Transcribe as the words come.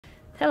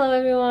Hello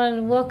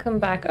everyone, welcome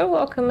back or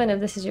welcome in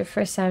if this is your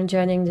first time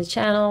joining the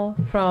channel,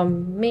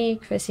 from me,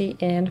 Chrissy,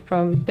 and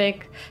from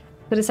Vic,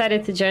 who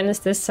decided to join us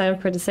this time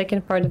for the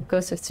second part of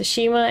Ghost of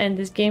Tsushima and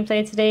this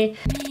gameplay today.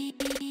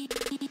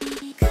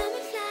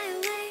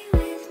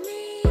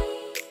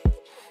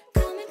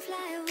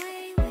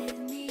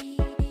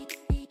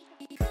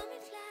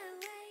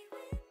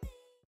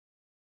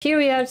 Here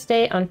we are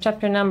today on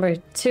chapter number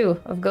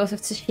 2 of Ghost of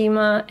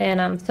Tsushima,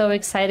 and I'm so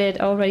excited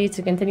already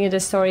to continue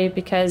the story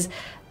because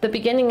the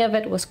beginning of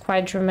it was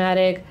quite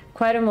dramatic,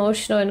 quite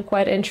emotional, and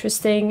quite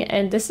interesting,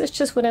 and this is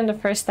just within the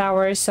first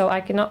hour, so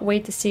I cannot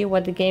wait to see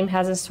what the game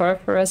has in store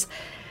for us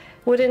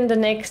within the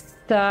next,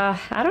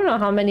 I don't know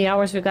how many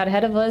hours we got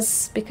ahead of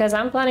us, because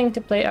I'm planning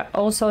to play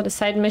also the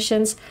side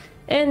missions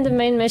and the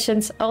main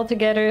missions all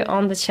together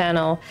on the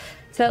channel.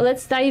 So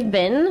let's dive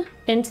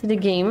into the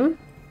game.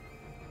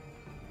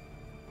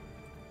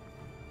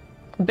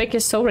 Vic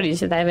is so ready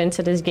to dive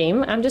into this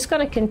game. I'm just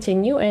gonna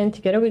continue and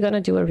together we're gonna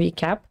do a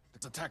recap.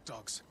 It's attack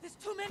dogs. There's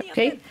too many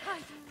Okay. of them.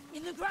 Hide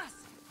in the grass.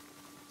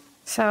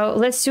 So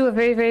let's do a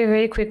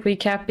very quick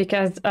recap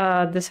because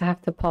this I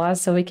have to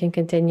pause so we can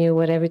continue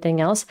with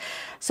everything else.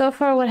 So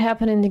far what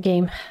happened in the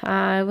game?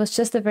 It was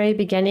just the very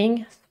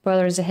beginning.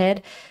 Spoilers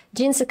ahead.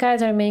 Jin Sakai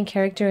is our main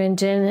character, and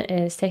Jin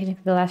is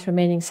technically the last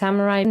remaining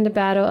samurai in the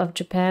battle of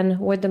Japan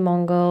with the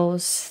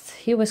Mongols.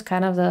 He was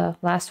kind of the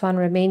last one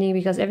remaining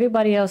because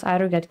everybody else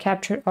either got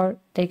captured or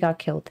they got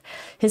killed.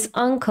 His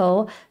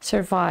uncle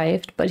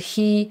survived, but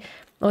he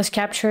was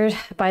captured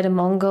by the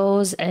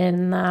Mongols,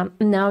 and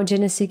now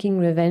Jin is seeking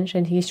revenge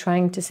and he's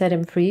trying to set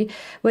him free,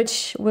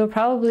 which will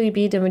probably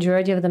be the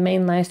majority of the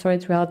main life story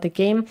throughout the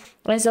game.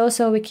 As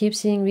also we keep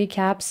seeing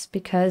recaps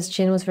because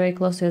Jin was very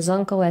close to his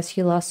uncle as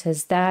he lost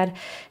his dad,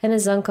 and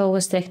his uncle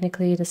was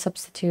technically the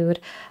substitute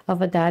of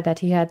a dad that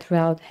he had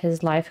throughout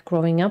his life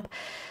growing up.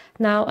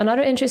 Now,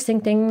 another interesting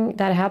thing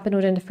that happened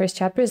within the first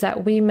chapter is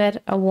that we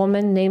met a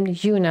woman named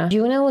Yuna.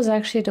 Yuna was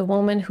actually the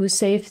woman who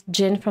saved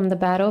Jin from the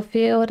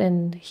battlefield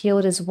and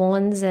healed his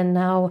wounds, and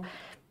now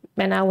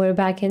we're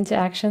back into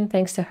action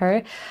thanks to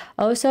her.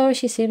 Also,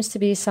 she seems to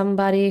be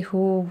somebody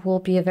who will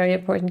be a very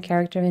important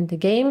character in the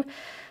game.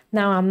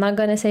 Now, I'm not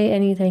gonna say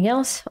anything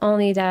else,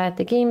 only that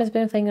the game has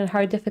been playing on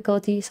hard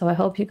difficulty, so I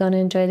hope you're gonna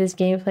enjoy this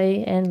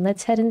gameplay, and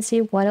let's head and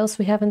see what else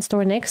we have in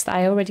store next.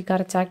 I already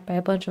got attacked by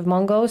a bunch of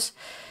Mongols,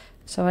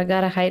 so I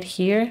gotta hide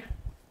here.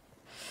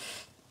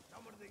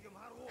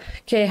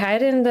 Okay,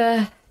 hide in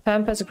the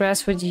pampas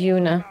grass with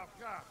Yuna.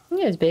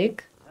 He is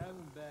big.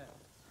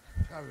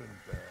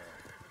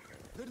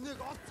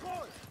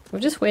 We're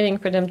just waiting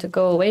for them to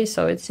go away,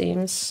 so it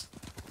seems.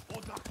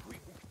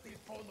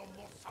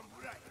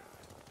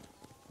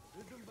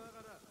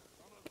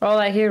 All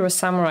I hear was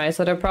samurai,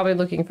 so they're probably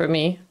looking for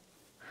me.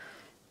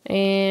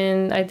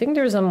 And I think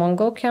there's a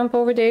Mongol camp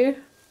over there.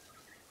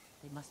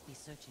 They must be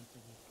searching for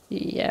you.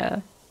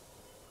 Yeah.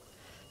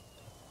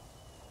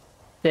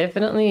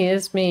 Definitely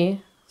is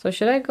me. So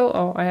should I go?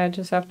 Oh, I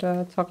just have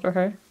to talk to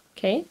her.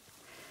 Okay.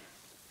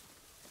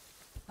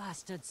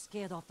 Bastards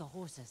scared off the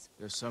horses.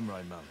 They're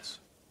samurai mounts,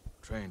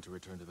 trained to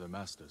return to their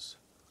masters.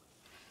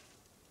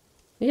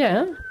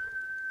 Yeah.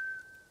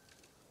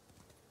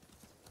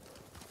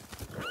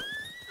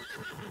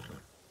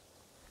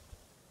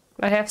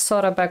 I have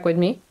Sora back with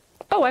me.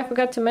 Oh, I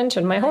forgot to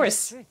mention my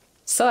horse. Trick.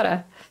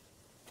 Sora.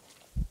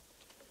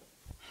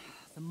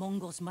 The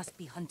Mongols must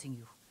be hunting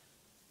you.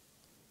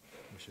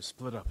 We should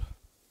split up.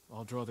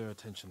 I'll draw their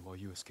attention while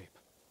you escape.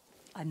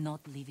 I'm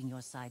not leaving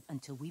your side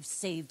until we've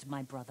saved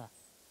my brother.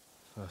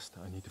 First,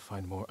 I need to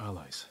find more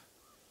allies.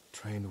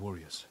 Trained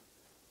warriors.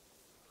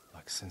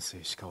 Like Sensei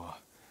Ishikawa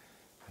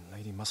and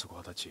Lady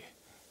Masako Adachi.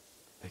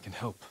 They can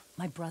help.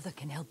 My brother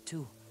can help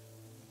too.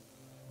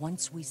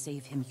 Once we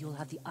save him, you'll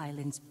have the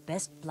island's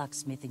best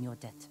blacksmith in your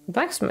debt.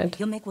 Blacksmith.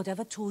 He'll make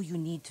whatever tool you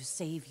need to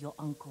save your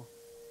uncle.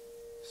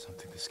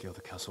 Something to scale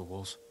the castle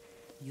walls?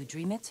 You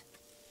dream it,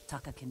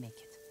 Taka can make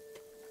it.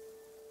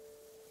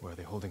 Where are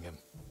they holding him?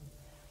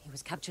 He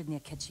was captured near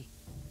Kechi.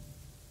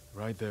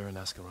 Ride there and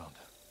ask around.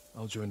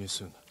 I'll join you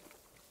soon.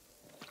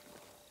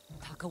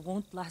 Taka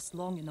won't last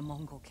long in the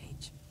Mongol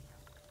cage.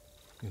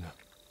 You know,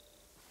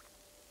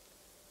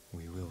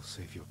 we will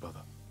save your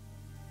brother.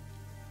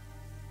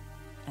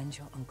 And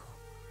your uncle.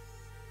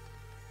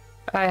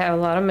 I have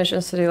a lot of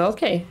missions to do.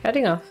 Okay,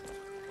 heading off.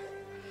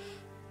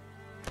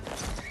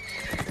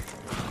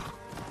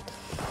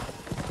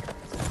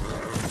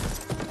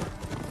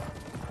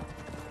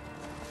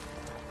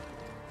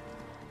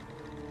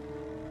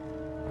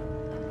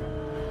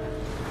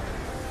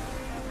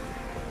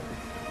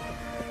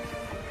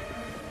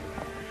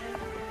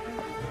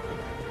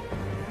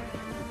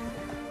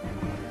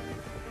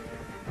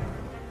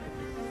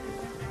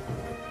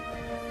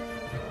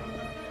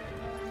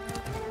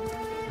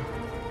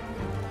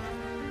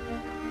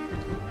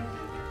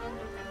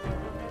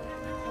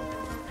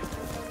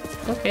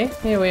 Okay,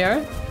 here we are.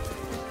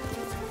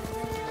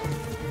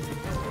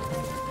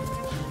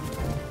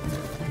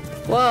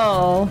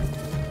 Whoa.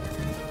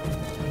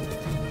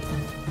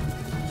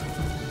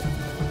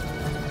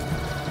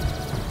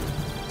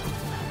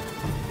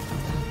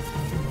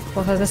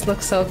 Oh, this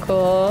looks so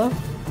cool.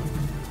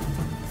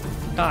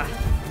 Ah,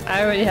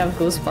 I already have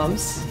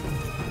goosebumps.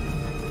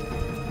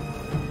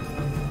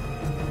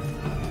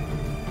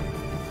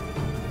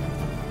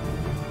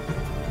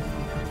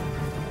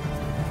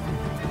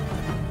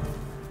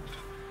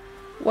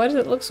 Why does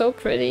it look so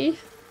pretty?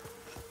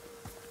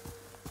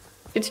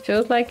 It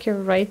feels like you're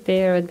right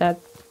there at that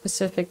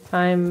specific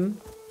time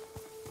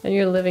and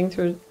you're living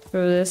through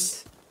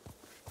this.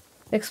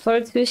 Explore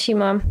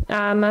Tsushima.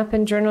 Map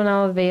and journal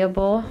now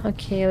available.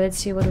 Okay, let's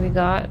see what we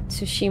got.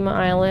 Tsushima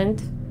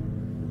Island.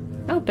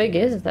 How big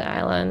is the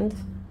island?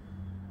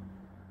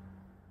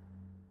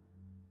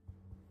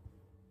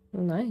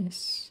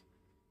 Nice.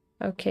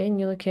 Okay,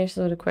 new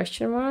locations with a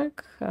question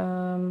mark.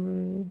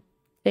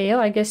 Tail.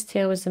 I guess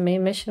tail was the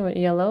main mission with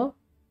yellow.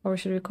 Or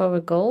should we call it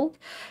with gold?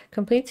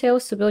 Complete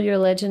tails to build your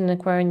legend and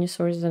acquire new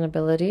sources and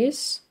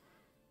abilities.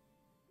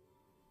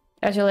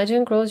 As your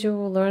legend grows, you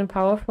will learn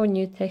powerful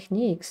new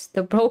techniques.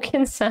 The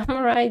broken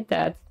samurai,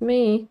 that's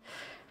me.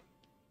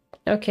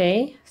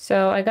 Okay,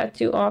 so I got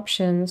two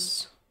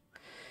options.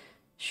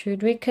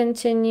 Should we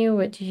continue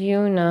with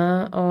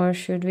Yuna or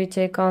should we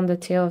take on the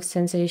tale of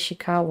Sensei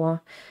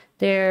Ishikawa?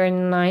 There are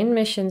 9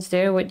 missions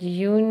there with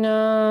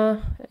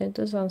Yuna. It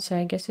doesn't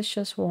say, I guess it's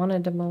just one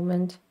at the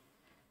moment.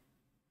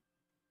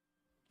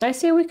 I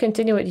say we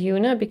continue with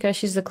Yuna because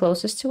she's the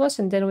closest to us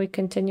and then we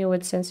continue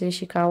with Sensei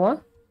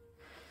Ishikawa.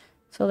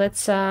 So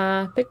let's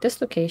pick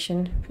this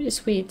location. Pretty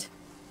sweet.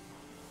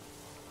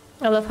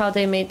 I love how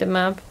they made the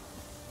map.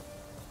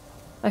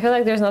 I feel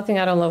like there's nothing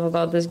I don't love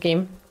about this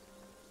game.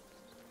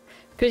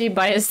 Pretty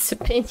biased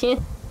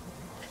opinion.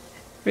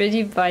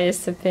 Pretty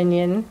biased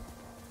opinion.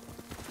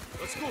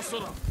 Let's go,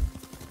 Sora.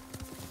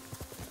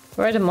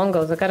 Where are the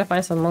Mongols? I gotta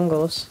find some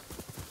Mongols.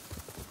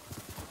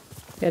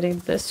 Getting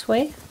this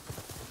way.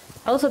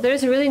 Also,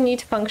 there's a really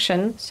neat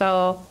function.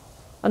 So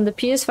on the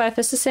PS5,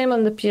 it's the same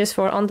on the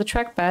PS4. On the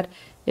trackpad,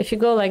 if you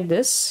go like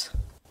this,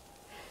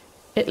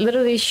 it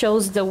literally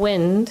shows the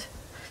wind,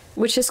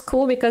 which is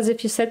cool because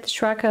if you set the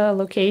track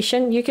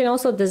location, you can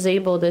also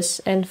disable this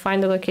and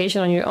find the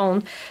location on your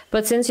own.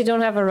 But since you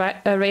don't have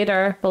a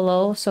radar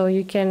below, so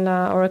you can,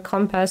 or a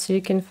compass, so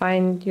you can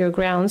find your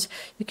grounds,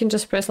 you can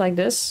just press like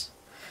this.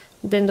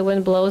 Then the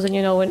wind blows and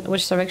you know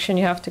which direction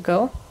you have to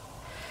go.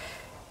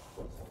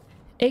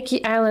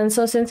 Iki Island.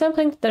 So since I'm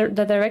playing the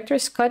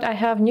director's cut, I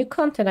have new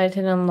content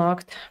item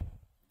unlocked.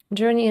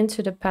 Journey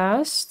into the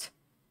past.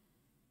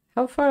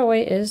 How far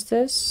away is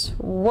this?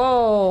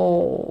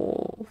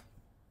 Whoa!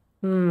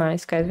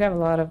 Nice, guys. We have a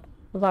lot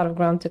of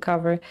ground to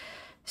cover.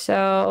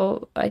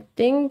 So I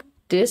think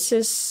this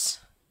is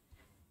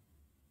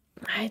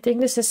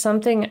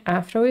something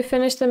after we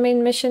finish the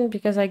main mission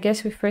because I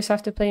guess we first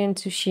have to play in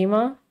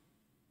Tsushima.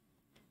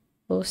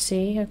 We'll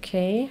see.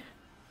 Okay.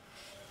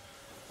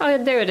 Oh,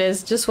 there it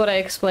is. Just what I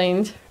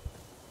explained.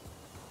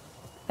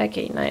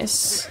 Okay,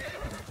 nice.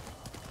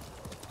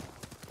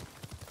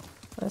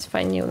 Let's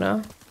find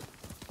Yuna.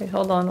 Wait,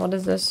 hold on. What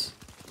is this?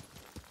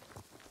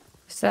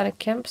 Is that a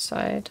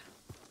campsite?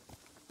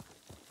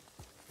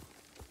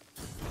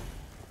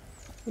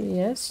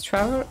 Yes.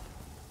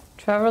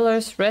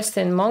 Travelers rest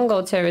in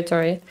Mongol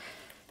territory.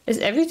 Is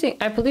everything...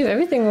 I believe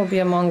everything will be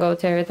a Mongol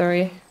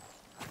territory.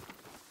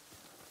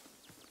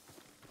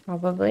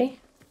 Probably.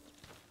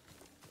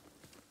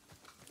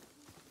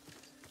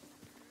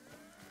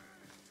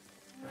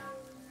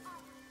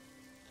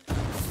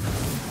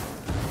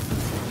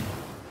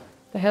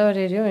 The hell are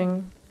they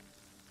doing?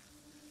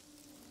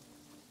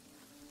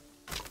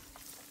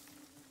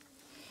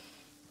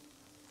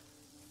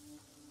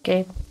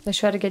 Okay, let's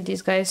try to get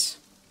these guys.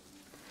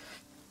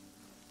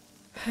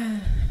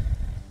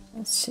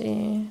 Let's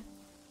see.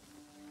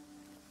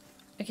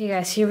 Okay,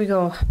 guys, here we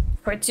go.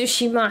 For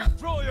Tsushima.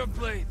 Draw your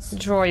blades.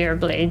 Draw your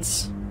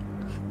blades.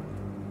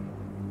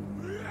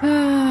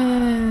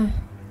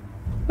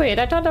 Wait,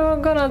 I thought they were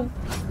gonna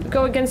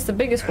go against the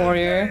biggest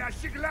warrior.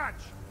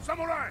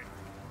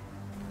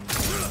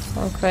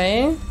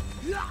 Okay.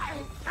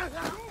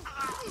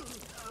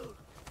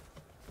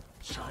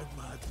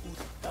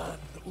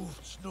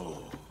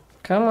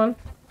 Come on.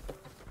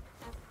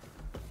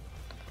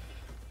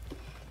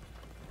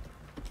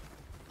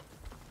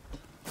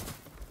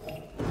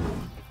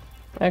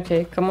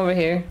 Okay, come over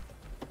here.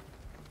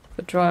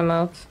 But draw him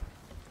out.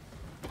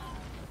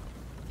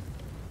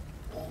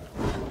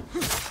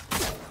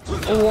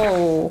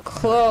 Whoa,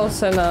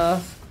 close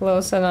enough.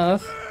 Close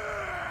enough.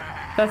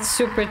 That's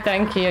super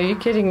tanky, are you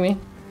kidding me?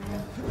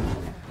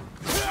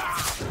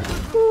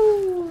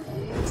 Woo.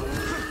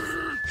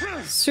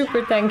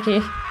 Super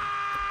tanky.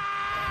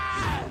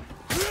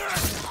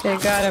 Okay,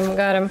 got him,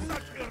 got him.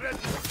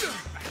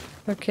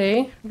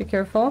 Okay, be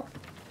careful.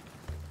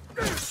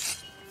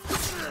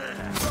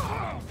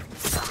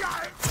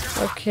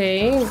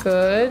 Okay,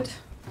 good.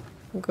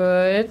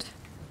 Good.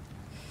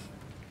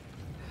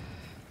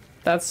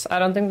 I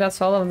don't think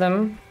that's all of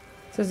them.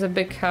 This is a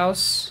big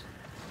house.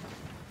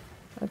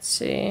 Let's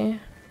see.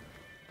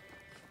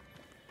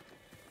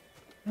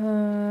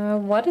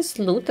 What is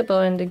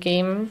lootable in the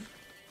game?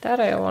 That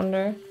I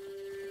wonder.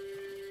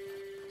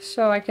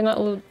 So I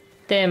cannot loot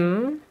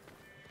them.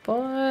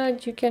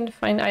 but you can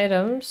find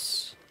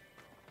items.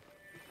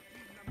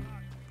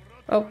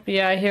 Oh,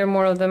 yeah, I hear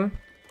more of them.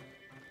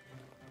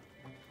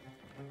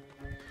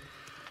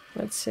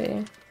 Let's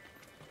see.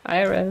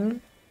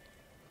 Iron.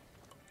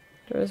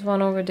 There's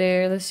one over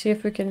there. Let's see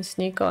if we can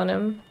sneak on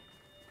him.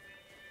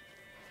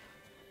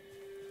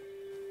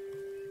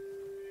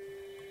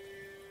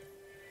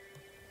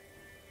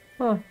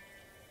 Huh.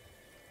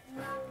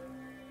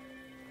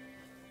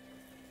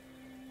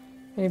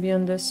 Maybe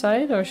on this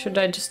side, or should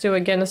I just do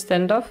again a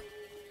standoff?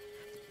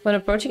 When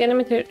approaching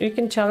enemy, you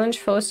can challenge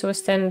foes to a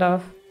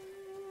standoff.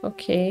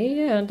 Okay,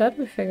 yeah, that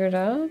we figured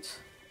out.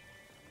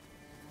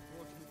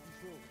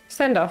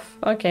 Standoff.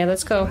 Okay,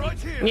 let's go.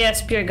 Yeah,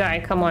 spear guy,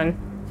 come on.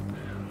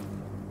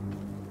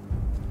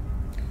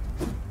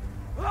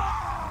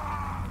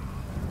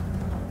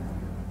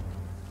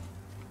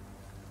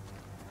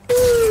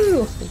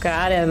 Woo!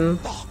 Got him.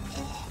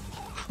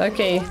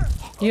 Okay,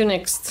 you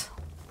next.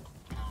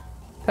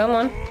 Come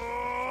on.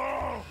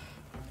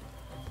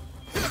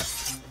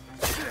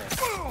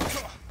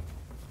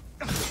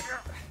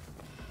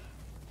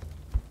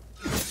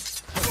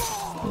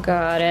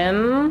 Got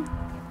him.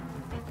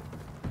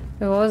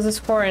 What was this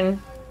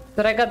horn?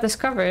 That I got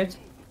discovered?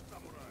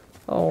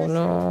 Oh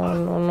no,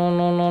 no, no,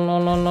 no, no, no,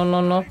 no, no,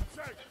 no, no.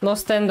 No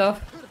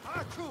standoff.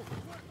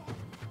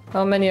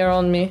 How many are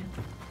on me?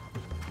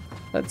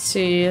 Let's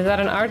see, is that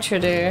an archer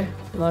there?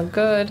 Not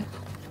good.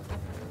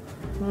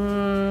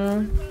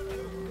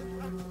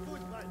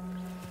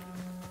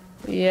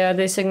 Yeah,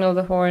 they signaled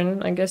the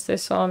horn. I guess they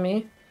saw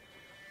me.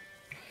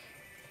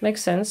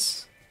 Makes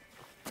sense.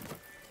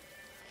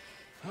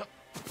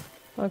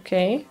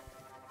 Okay.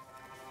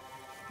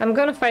 I'm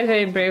gonna fight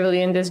very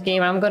bravely in this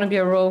game. I'm gonna be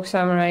a rogue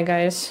samurai,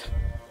 guys.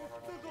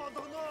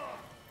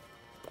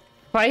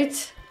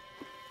 Fight.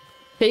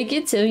 Fake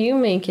it till you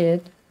make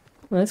it.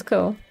 Let's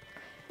go.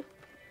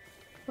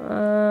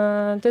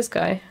 This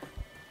guy.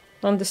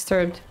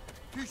 Undisturbed.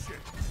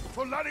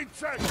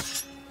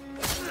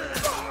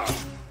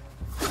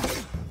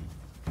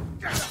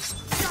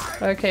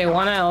 Okay,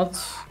 one out.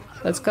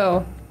 Let's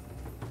go.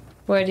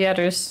 Where are the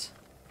others?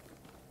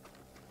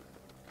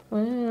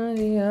 Where are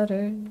the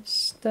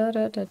others? Da,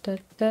 da, da, da,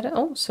 da, da.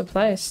 Oh,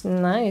 supplies.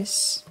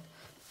 Nice.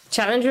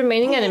 Challenge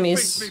remaining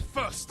enemies.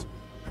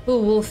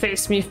 Who will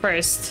face me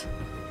first?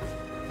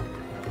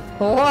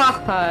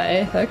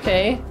 Why?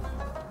 Okay.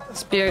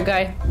 Spear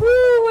guy.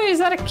 Woo, wait, is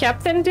that a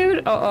captain,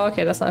 dude? Oh,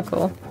 okay, that's not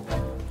cool.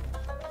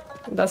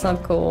 That's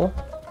not cool.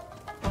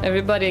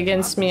 Everybody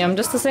against me. I'm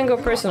just a single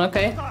person,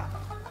 okay?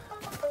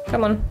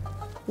 Come on.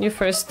 You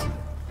first.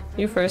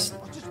 You first.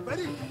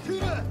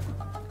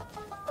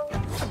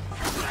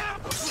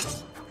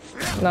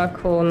 Not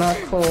cool, not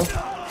cool.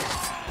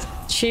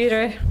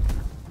 Cheater.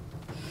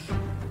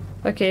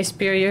 Okay,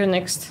 Spear, you're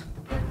next.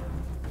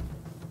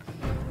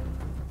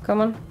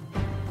 Come on.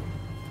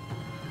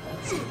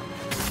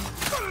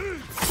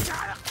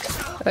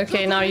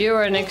 Okay, now you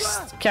are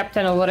next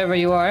captain or whatever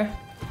you are.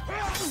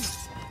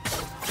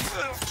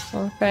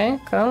 Okay,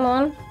 come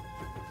on.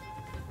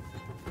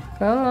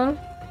 Come on.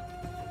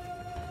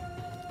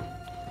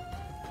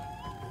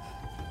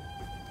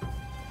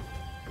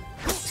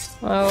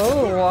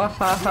 Oh,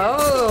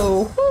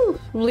 wow. Woo.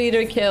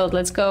 Leader killed,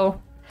 let's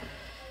go.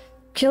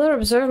 Kill or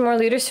observe more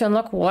leaders to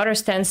unlock water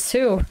stands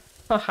too.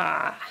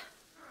 Haha.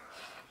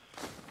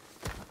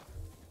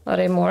 Are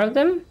there more of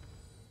them?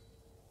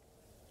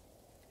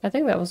 I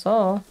think that was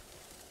all.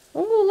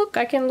 Oh, look,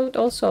 I can loot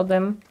also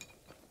them.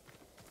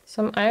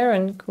 Some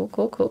iron. Cool,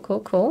 cool, cool, cool,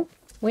 cool.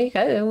 We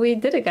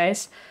did it,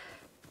 guys.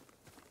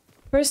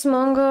 First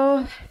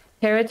Mongol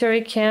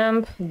territory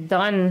camp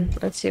done.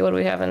 Let's see what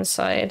we have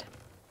inside.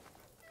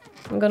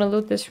 I'm gonna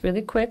loot this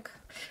really quick.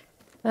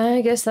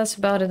 I guess that's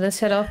about it. Let's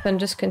head off and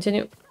just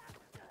continue.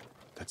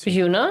 That's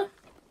Yuna?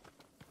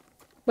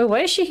 Wait,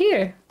 why is she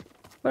here?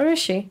 Where is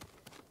she?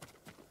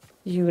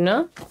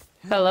 Yuna?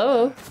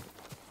 Hello?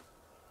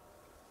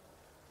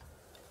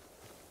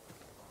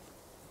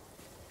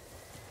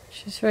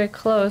 She's very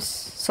close.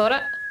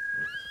 Sora?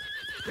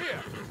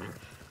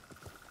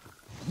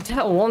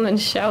 That woman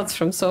shouts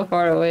from so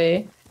far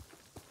away.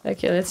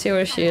 Okay, let's see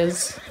where she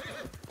is.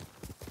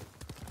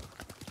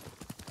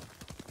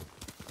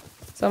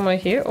 Somewhere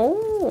here?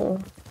 Oh!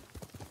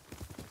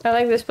 I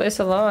like this place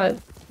a lot.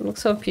 It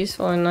looks so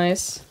peaceful and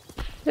nice.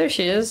 There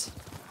she is.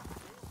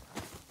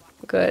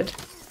 Good.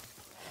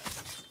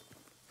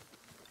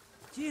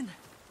 Jin,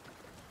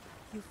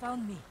 you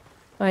found me.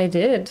 I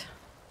did.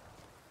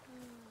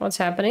 What's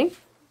happening?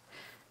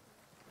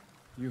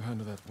 You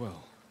handled that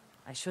well.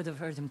 I should have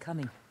heard him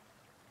coming.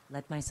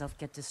 Let myself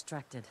get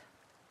distracted.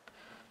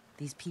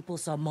 These people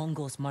saw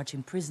Mongols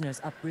marching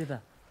prisoners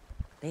upriver.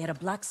 They had a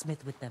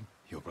blacksmith with them.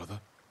 Your brother?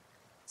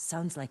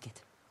 Sounds like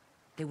it.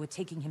 They were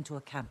taking him to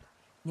a camp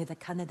near the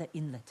Canada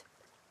Inlet.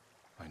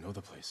 I know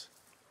the place.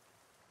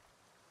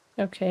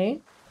 Okay.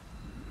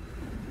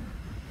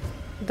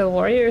 The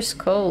Warrior's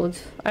Code.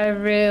 I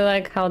really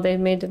like how they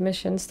made the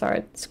mission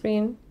start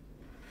screen.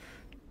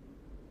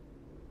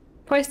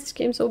 Why is this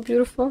game so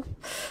beautiful?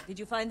 Did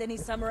you find any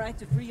samurai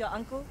to free your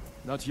uncle?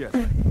 Not yet,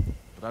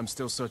 but I'm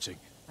still searching.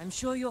 I'm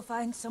sure you'll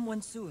find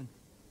someone soon.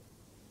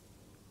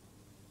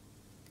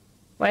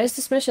 Why is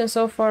this mission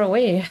so far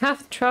away? You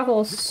have to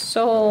travel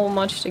so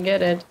much to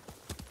get it.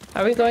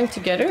 Are we going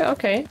together?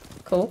 Okay.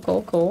 Cool,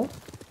 cool, cool.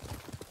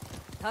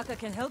 Taka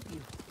can help you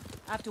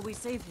after we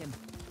save him.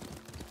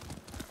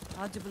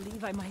 Hard to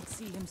believe I might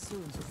see him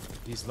soon.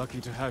 He's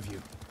lucky to have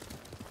you.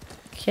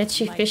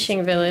 Ketchy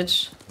fishing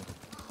village.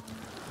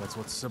 That's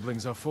what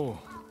siblings are for.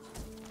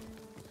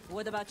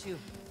 What about you?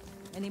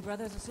 Any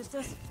brothers or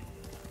sisters?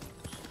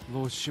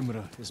 Lord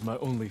Shimura is my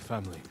only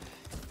family.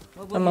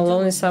 What will I'm you a do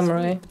lonely with this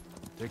samurai. food?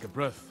 Take a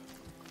breath.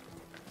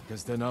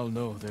 Because then I'll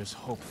know there's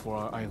hope for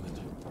our island.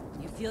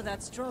 You feel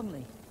that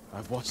strongly?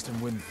 I've watched him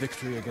win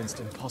victory against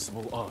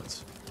impossible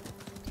odds.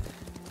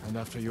 And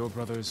after your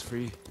brother is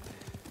free,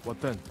 what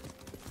then?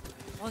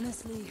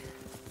 Honestly,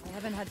 I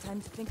haven't had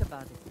time to think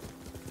about it.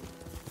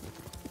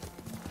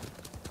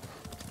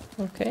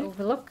 Okay,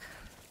 overlook.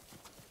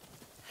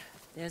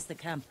 There's the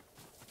camp.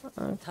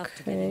 Tough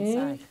to get Okay.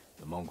 inside.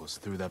 The Mongols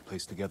threw that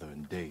place together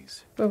in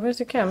days. But where's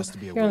the camp? has to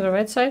be a Here on way. the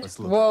right side? Let's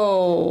look.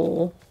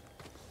 Whoa!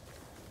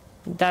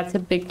 That's a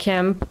big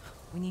camp.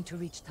 We need to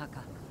reach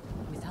Taka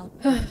without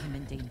putting him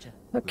in danger.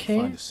 We'll Okay.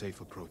 find a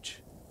safe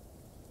approach.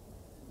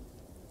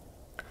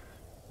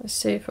 A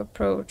safe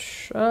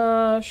approach.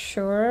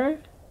 Sure.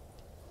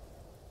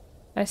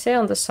 I say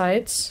on the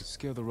sides.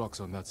 Scale the rocks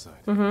on that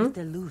side. Mm-hmm. If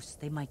they're loose,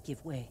 they might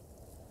give way.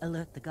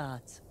 Alert the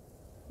guards.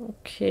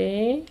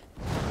 Okay.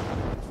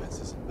 The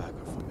fences in back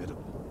are formidable.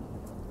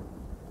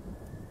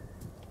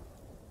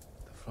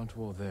 The front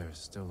wall there is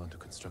still under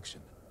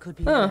construction. Could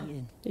be a Huh. way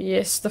in.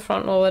 Yes, the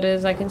front wall it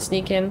is. I can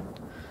sneak in.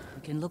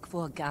 We can look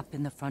for a gap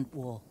in the front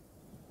wall.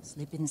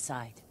 Slip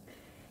inside.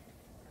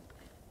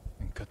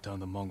 And cut down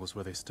the Mongols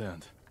where they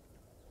stand.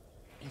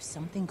 If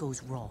something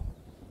goes wrong,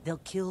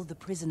 they'll kill the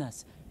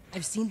prisoners.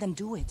 I've seen them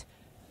do it.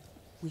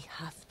 We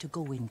have to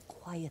go in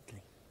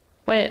quietly.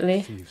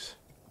 Quietly. Thieves.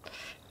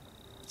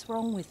 What's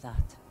wrong with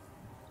that?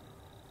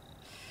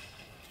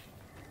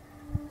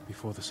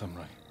 Before the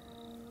samurai,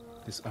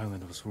 this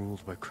island was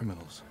ruled by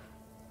criminals.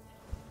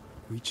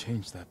 We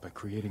changed that by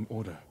creating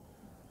order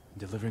and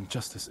delivering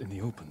justice in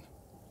the open.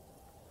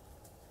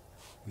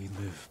 We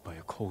live by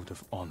a code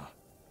of honor.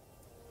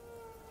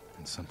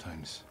 And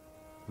sometimes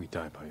we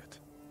die by it.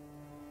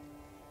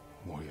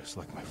 Warriors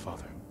like my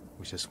father,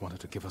 we just wanted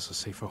to give us a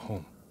safer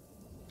home.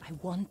 I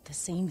want the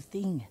same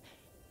thing.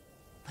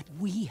 But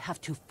we have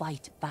to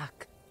fight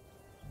back.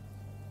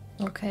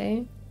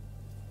 Okay.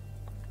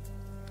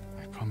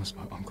 I promised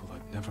my uncle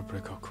I'd never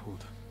break our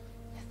code.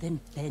 Then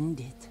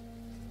bend it.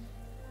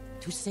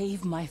 To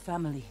save my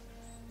family.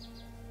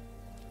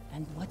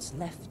 And what's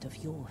left of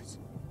yours.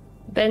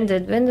 Bend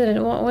it. Bend it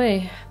in what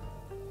way?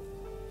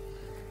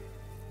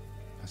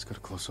 Let's get a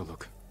closer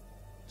look.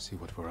 See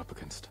what we're up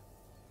against.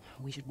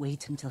 We should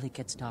wait until it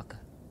gets darker.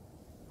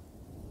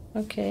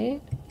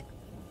 Okay.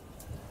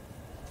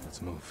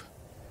 Let's move.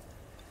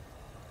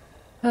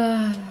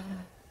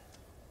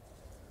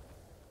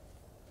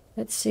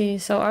 Let's see.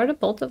 So are the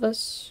both of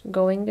us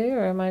going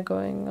there or am I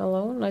going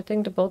alone? I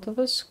think the both of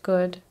us.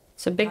 Good.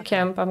 It's a big Okay.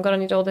 camp. I'm gonna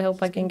need all the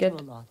help I He's can been get.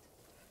 through a lot,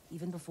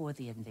 even before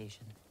the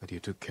invasion. But you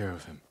took care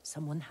of him.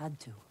 Someone had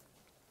to.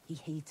 He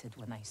hated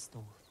when I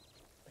stole.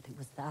 But it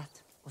was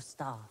that or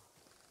starve.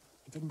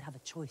 I didn't have a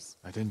choice.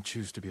 I didn't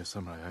choose to be a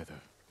samurai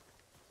either.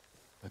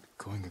 But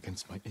going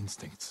against my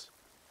instincts,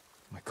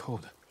 my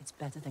code. It's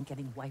better than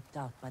getting wiped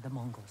out by the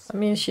Mongols. I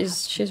mean, We she's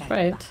have to she's fight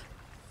right. back.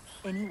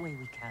 Any way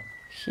we can.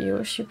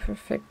 Hiyoshi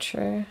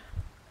Prefecture.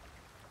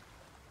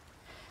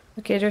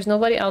 Okay, there's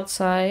nobody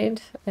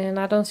outside, and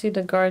I don't see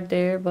the guard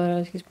there,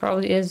 but he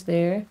probably is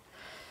there.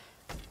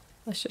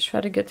 Let's just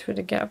try to get through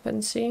the gap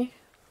and see.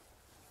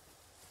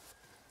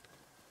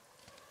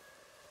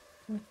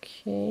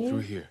 Okay. Through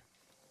here.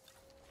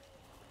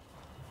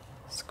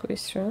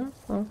 Squeeze through.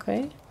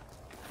 Okay.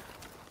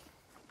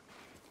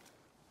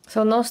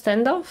 So no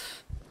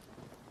standoff?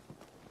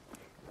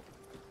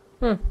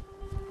 Hmm.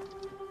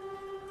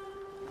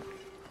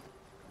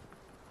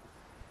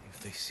 If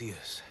they see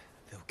us,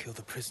 they'll kill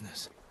the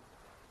prisoners.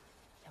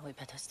 Then we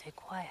better stay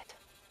quiet.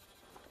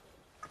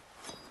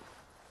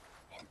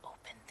 And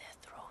open their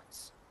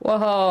throats.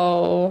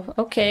 Whoa.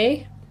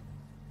 Okay.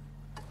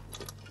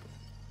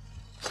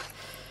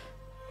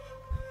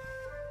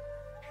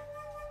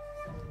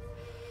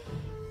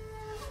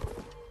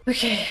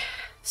 Okay.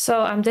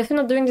 So I'm definitely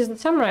not doing this the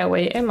samurai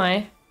way, am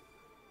I?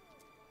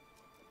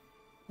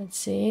 Let's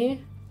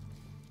see.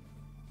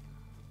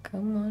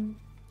 Come on.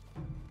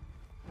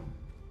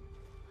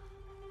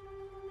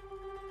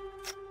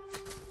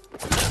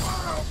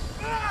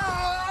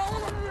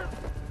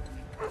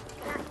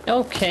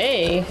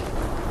 Okay.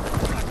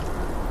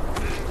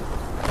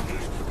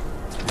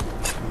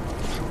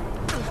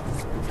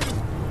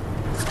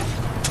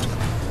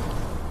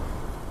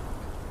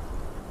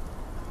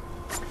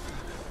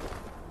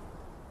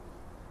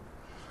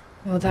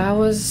 Well, that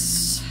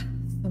was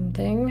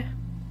something.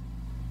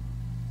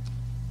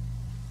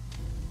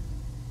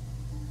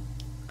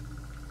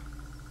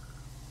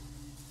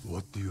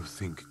 What do you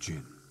think,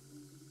 Jin?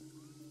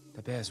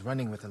 The bear's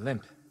running with a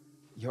limp.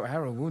 Your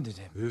arrow wounded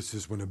him. This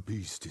is when a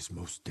beast is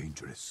most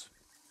dangerous.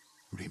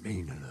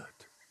 Remain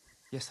alert.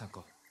 Yes,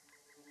 uncle.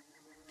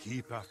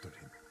 Keep after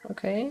him.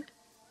 Okay.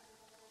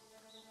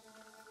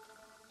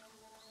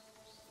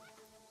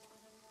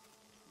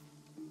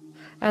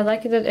 I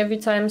like it that every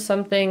time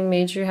something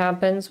major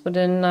happens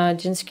within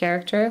Jin's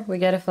character, we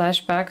get a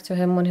flashback to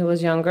him when he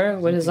was younger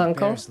with his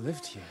uncle. Bears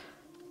lived here.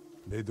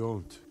 They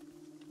don't.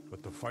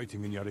 But the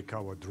fighting in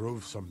Yarikawa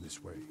drove some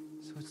this way.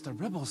 So it's the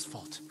rebels'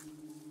 fault.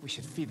 We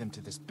should feed them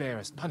to this bear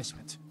as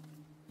punishment.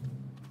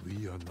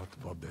 We are not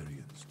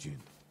barbarians,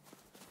 Jin.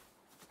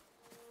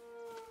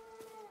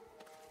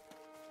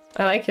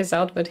 I like his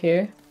outfit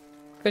here.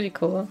 Pretty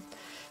cool.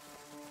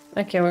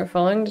 Okay, we're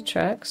following the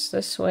tracks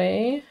this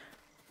way.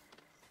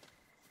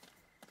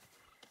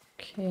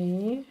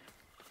 Okay.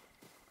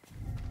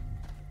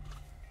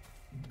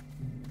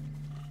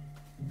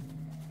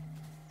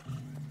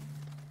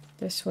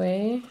 This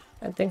way.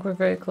 I think we're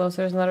very close.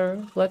 There's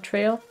another blood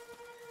trail.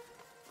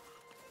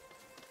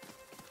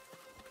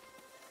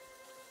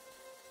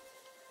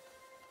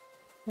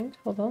 Wait,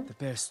 hold on. The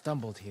bear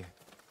stumbled here.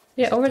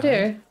 Yeah, Is it over time?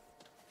 there.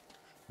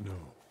 No.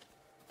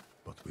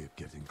 But we're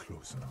getting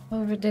closer.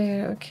 Over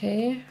there,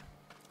 okay.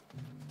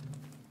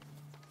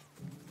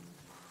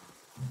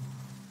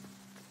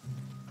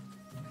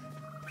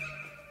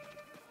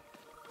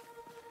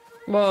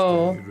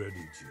 Whoa. Stay ready,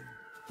 Jin.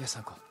 Yes,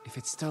 uncle. If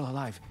it's still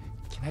alive,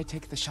 can I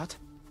take the shot?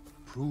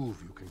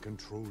 Prove you can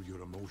control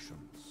your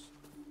emotions.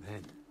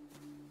 Then,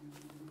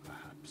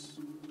 perhaps.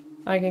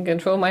 I can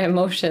control my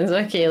emotions.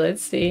 Okay,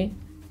 let's see.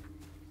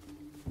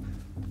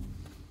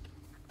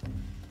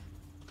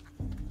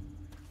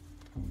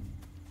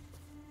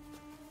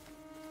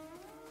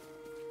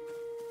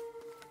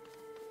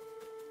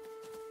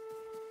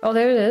 Oh,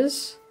 there it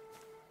is.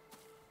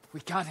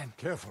 We got him.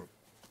 Careful.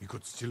 He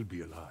could still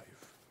be alive.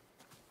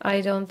 I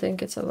don't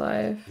think it's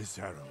alive. This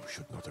arrow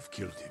should not have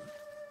killed him.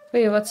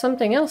 Wait, what?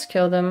 Something else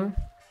killed him.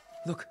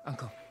 Look,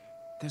 uncle.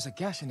 There's a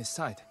gash in his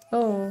side.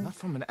 Oh. Not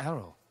from an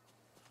arrow.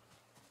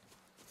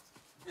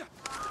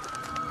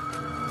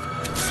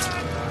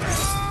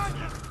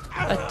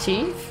 A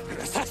thief? An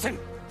assassin!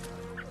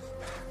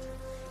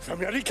 From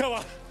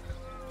Yarikawa!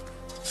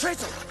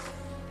 Traitor!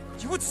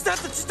 You would stab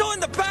the Chido in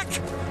the back!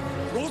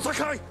 Jin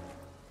Sakai!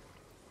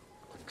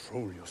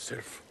 Control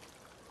yourself.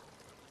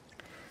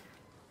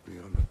 We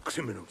are not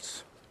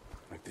criminals,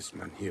 like this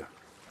man here.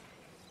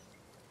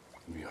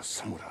 We are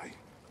samurai.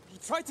 He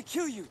tried to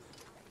kill you.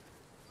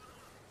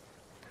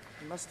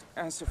 He must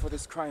answer for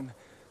this crime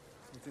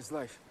with his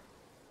life.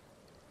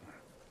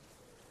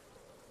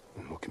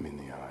 And look him in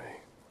the eye.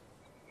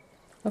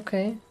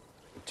 Okay.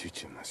 Teach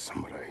him that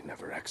samurai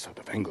never acts out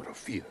of anger or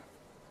fear.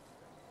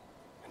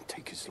 And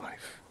take his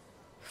life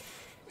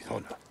with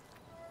honor.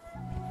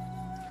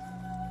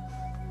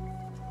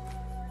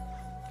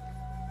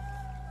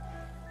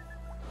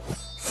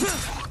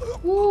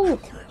 Woo!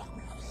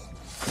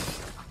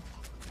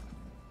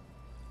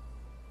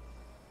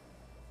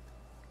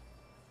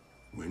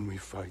 When we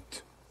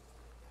fight,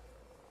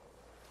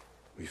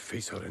 we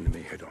face our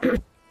enemy head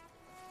on.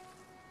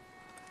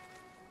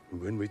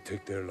 And when we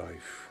take their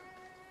life,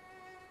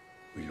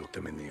 we look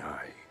them in the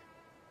eye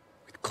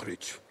with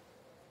courage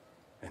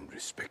and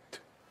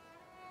respect.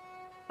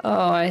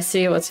 Oh, I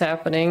see what's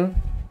happening.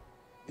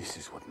 This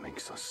is what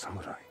makes us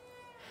samurai.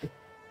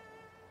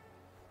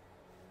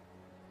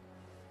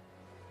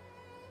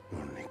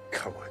 Only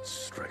cowards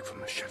strike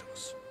from the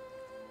shadows.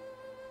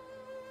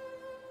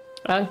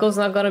 Uncle's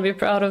not gonna be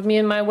proud of me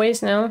and my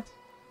ways now.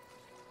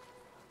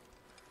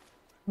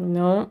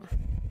 No.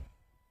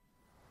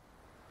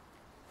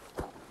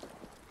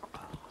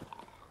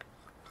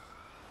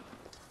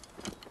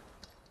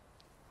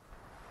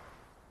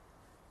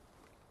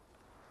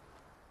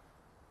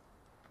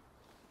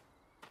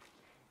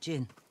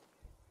 Jin,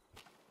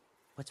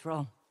 what's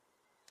wrong?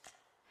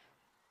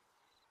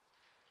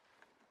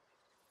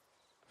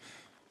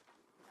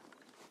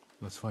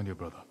 Let's find your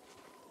brother.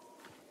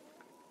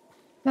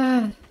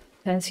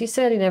 As he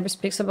said, he never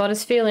speaks about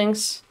his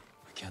feelings.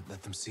 We can't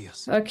let them see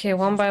us. Okay,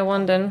 one by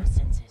one then.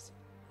 Senses.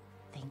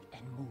 Think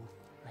and move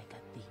like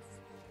a thief.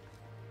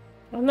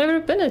 I've never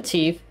been a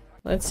thief.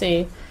 Let's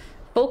see.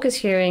 Focus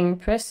hearing.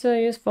 Press to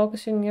use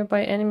focusing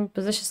nearby enemy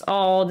positions.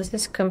 Oh, this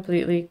is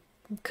completely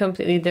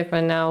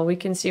different now. We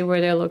can see where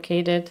they're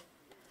located.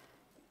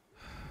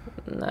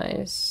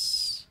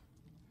 Nice.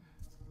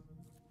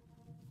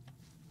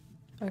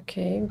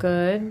 Okay,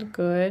 good,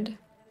 good.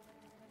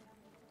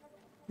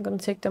 I'm gonna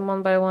take them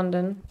one by one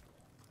then.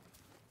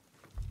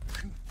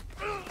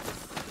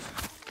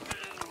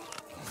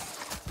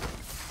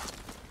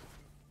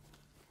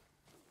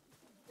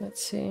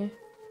 Let's see.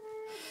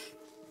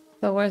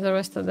 So where's the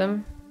rest of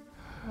them?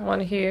 One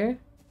here.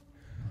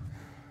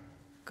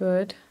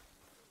 Good.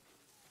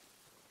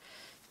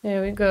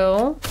 There we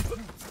go.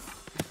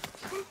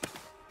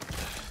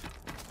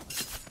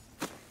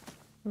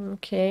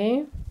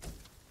 Okay.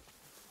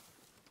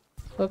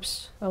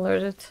 Oops,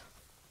 alerted.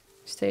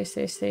 Stay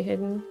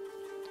hidden.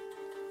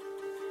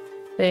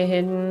 Stay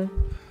hidden.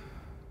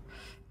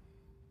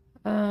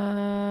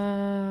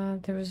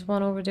 There was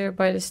one over there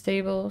by the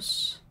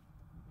stables.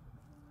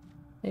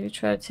 Maybe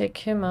try to take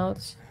him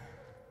out.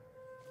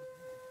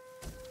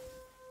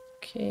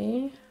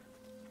 Okay.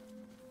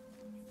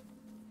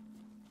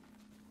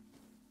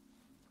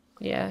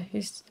 Yeah,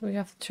 we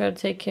have to try to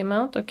take him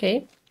out.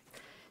 Okay.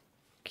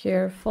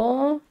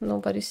 Careful.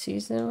 Nobody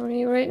sees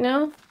me right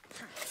now.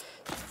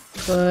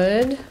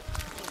 Good.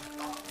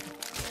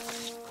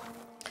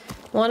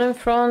 One in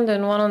front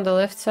and one on the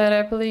left side,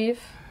 I believe.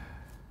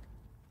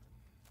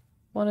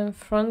 One in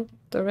front,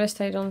 the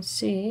rest I don't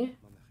see.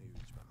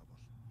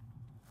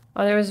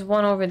 Oh, there is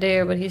one over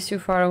there, but he's too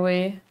far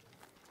away.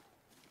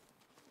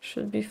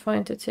 Should be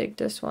fine to take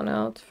this one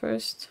out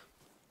first.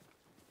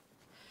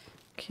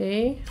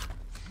 Okay.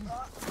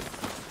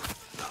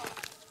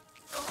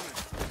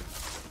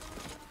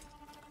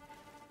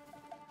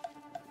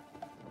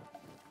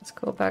 Let's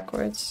go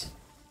backwards.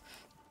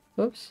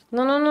 Oops.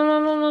 No, no, no, no,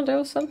 no, no, there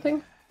was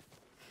something.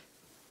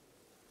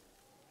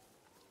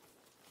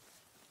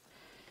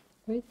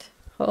 Wait,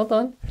 hold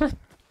on.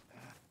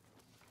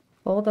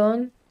 Hold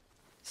on.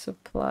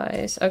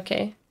 Supplies.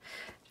 Okay.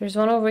 There's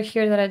one over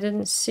here that I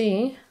didn't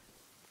see.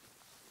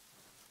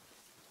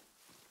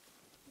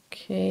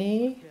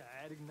 Okay.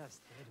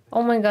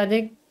 Oh my god,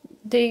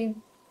 they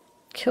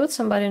killed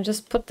somebody and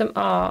just put them.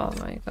 Oh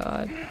my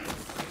god.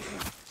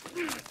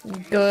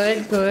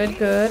 Good, good,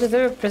 good. Are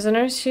there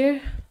prisoners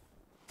here?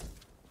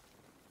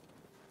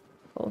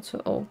 Hold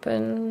to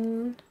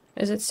open.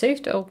 Is it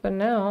safe to open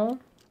now?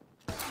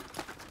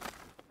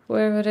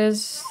 Whoever it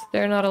is,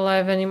 they're not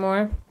alive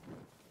anymore.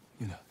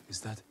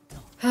 Is that?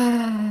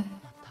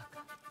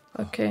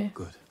 Okay. Oh,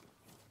 good.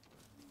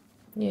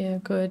 Yeah,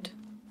 good.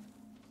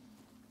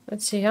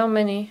 Let's see, how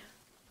many?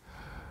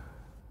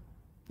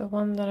 The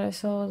one that I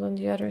saw was on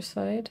the other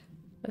side.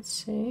 Let's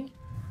see.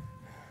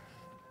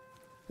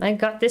 I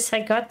got this, I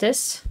got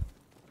this.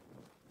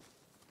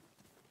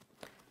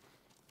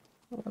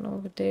 One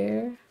over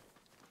there.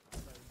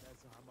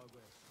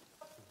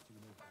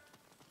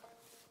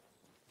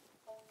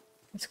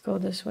 Let's go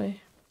this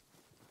way.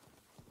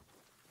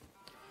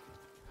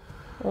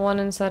 One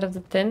inside of the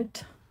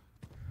tent.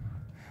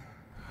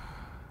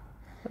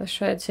 Let's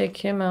try to take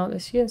him out.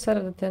 Is he inside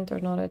of the tent or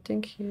not? I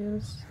think he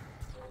is.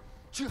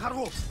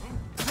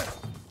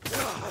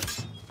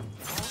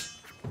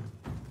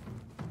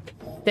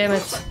 Damn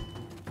it.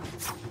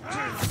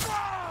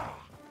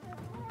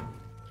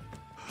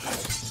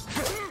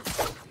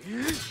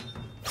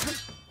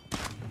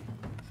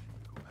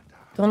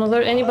 Don't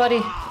alert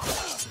anybody.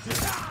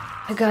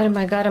 I got him,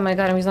 I got him, I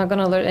got him. He's not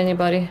gonna alert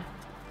anybody.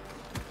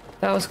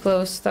 That was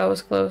close, that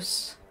was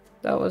close.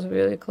 That was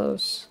really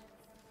close.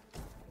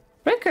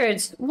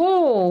 Records!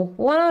 Whoa!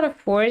 1 out of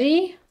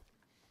 40?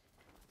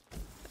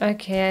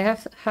 Okay, I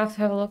have to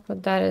have a look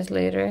what that is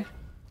later.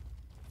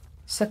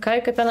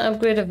 Sakai katana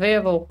upgrade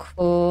available.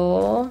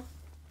 Cool.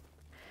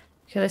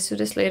 Okay, let's do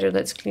this later.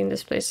 Let's clean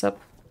this place up.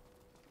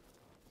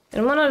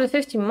 And 1 out of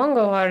 50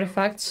 Mongol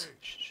artifacts.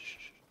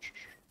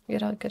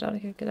 Get out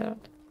of here, get out.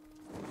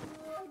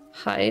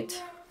 Hide.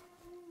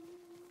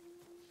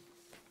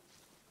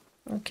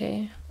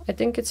 Okay, I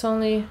think it's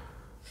only...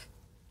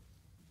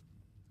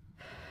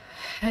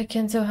 I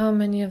can't tell how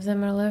many of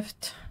them are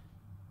left.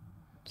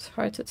 It's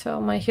hard to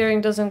tell. My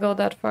hearing doesn't go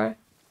that far.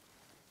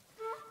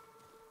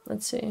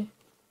 Let's see.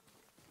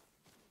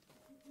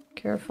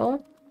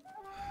 Careful.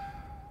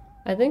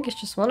 I think it's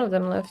just one of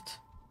them left.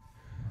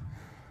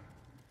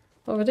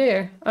 Over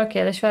there.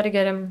 Okay, let's try to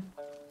get him.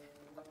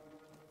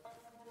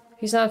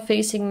 He's not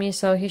facing me,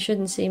 so he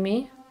shouldn't see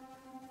me.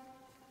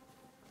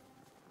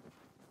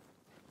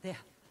 There,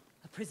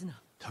 a prisoner.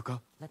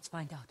 Taka? Let's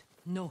find out.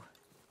 No,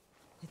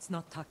 it's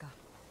not Taka.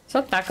 It's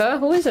not Taka.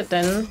 Who is it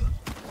then?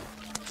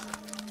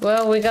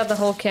 Well, we got the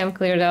whole camp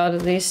cleared out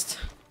at least.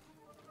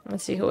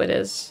 Let's see who it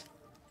is.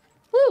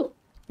 Woo!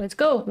 Let's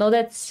go. No,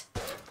 that's...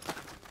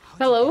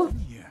 Hello?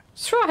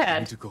 Straw I Hat.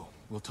 need to go.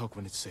 We'll talk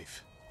when it's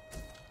safe.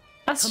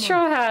 A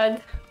Straw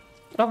Hat.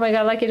 Oh my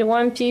god, like in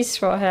One Piece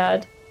Straw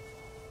Hat.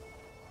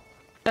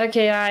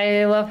 Okay,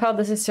 I love how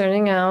this is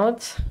turning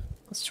out.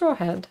 A Straw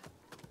Hat.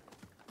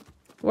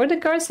 Where are the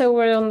guards that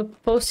were on the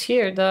post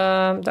here?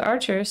 The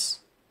archers.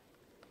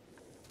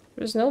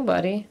 There's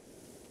nobody.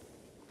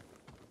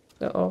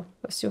 Uh-oh,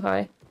 that's too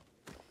high.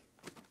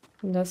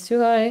 That's too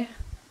high.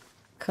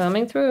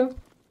 Coming through.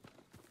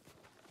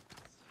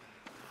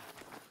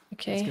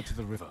 Okay. Let's get to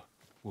the river.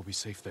 We'll be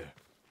safe there.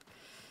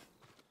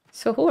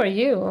 So who are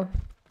you?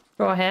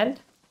 Straw Hat?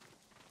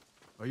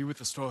 Are you with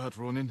the Straw Hat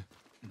Ronin?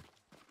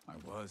 I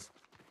was.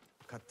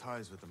 Cut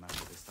ties with them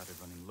after they started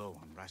running low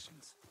on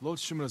rations. Lord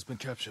Shimura's been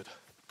captured.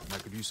 I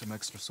could use some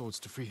extra swords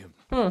to free him.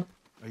 Hmm.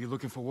 Are you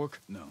looking for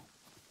work? No,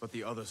 but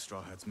the other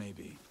Straw Hats may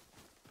be.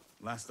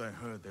 Last I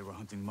heard, they were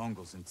hunting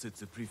Mongols in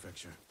Tsutsu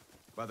Prefecture,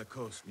 by the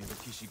coast near the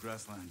Kishi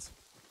grasslands.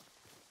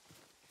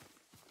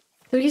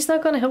 So he's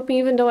not gonna help me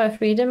even though I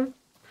freed him?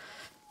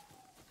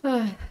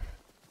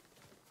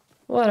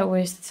 What a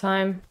waste of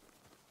time.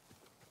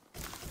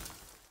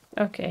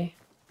 Okay.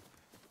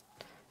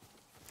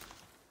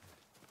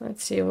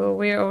 Let's see, well,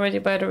 we're already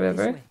by the This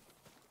river. way.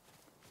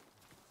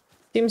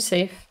 Seems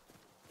safe.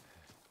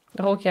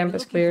 The whole camp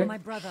is Looking clear. for my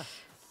brother,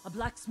 a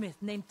blacksmith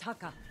named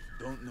Taka.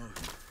 Don't know him,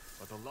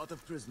 but a lot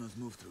of prisoners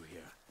move through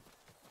here.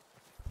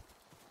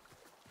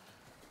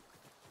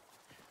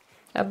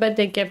 I bet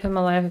they kept him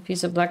alive if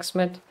he's a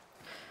blacksmith.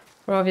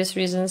 For obvious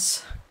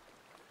reasons.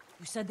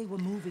 You said they were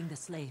moving the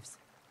slaves.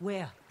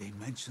 Where? They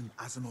mentioned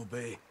Azamo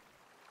Bay.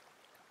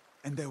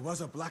 And there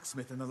was a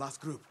blacksmith in the last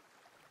group.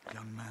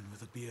 Young man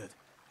with a beard.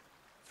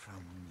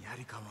 From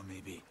Yarikawa,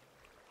 maybe.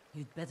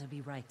 You'd better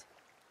be right.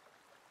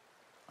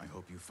 I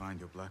hope you find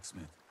your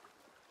blacksmith.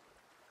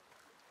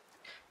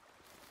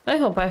 I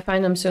hope I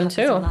find him soon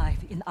Taka's too.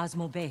 alive in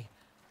Azamo Bay.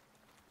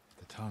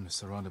 The town is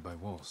surrounded by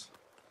walls.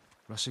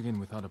 Rushing in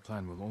without a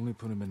plan will only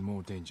put him in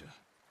more danger.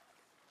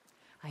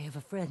 I have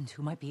a friend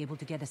who might be able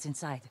to get us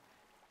inside.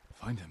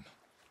 Find him.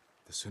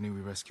 The sooner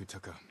we rescue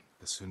Taka,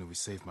 the sooner we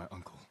save my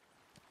uncle.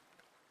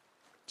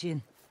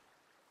 Jin.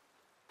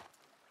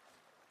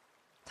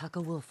 Taka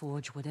will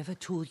forge whatever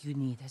tool you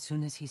need as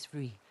soon as he's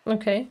free.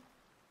 Okay.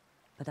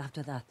 But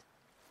after that,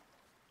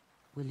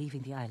 we're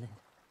leaving the island.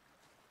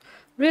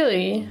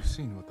 Really? You've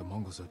seen what the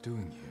Mongols are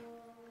doing here.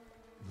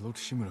 Lord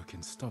Shimura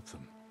can stop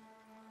them.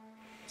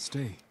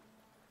 Stay.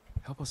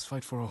 Help us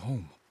fight for a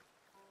home.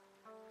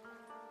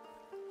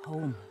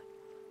 Home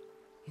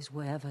is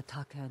wherever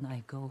Taka and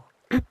I go.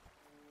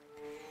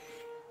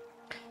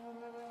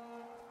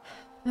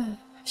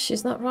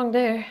 She's not wrong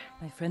there.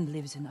 My friend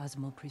lives in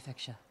Azamo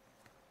Prefecture,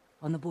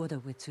 on the border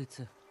with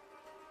Tsutsu.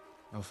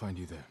 I'll find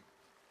you there.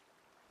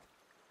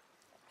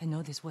 I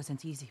know this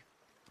wasn't easy.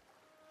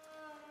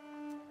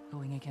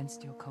 Going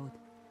against your code.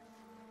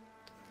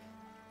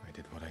 I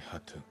did what I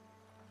had to.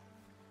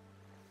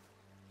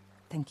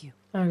 Thank you.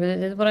 I really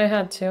did what I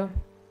had to.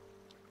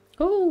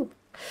 Ooh.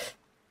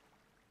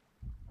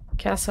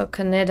 Castle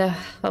Kaneda.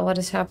 Oh, what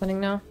is happening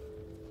now?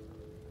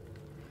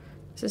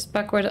 Is this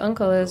back where the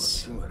uncle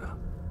is? Shimura,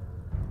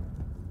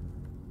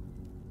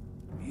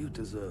 you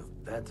deserve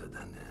better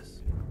than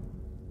this.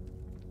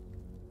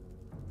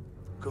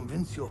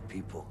 Convince your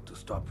people to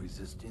stop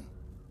resisting,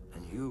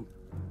 and you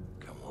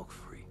can walk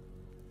free.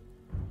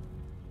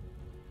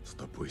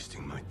 Stop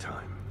wasting my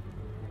time.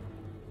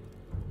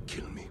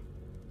 Kill me.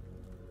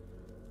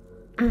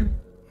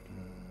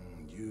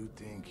 You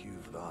think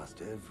you've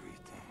lost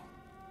everything.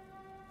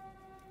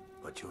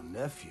 But your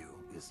nephew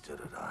is still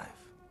alive.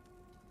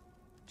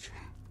 Jin.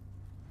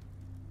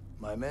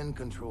 My men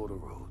control the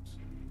roads.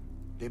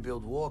 They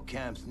build war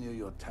camps near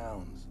your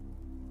towns.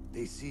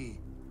 They see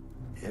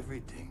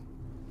everything.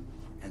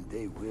 And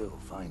they will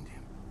find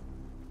him.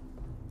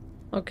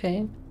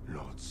 Okay.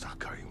 Lord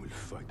Sakai will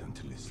fight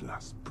until his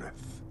last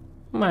breath.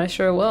 I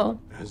sure will.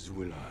 As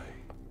will I.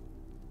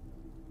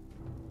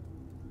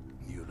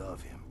 You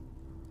love him.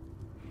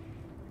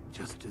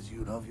 Just as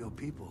you love your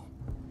people.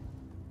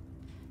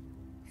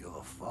 You're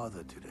a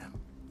father to them.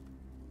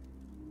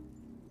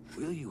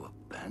 Will you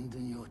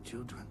abandon your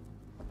children?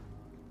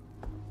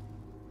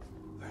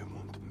 I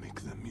won't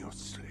make them your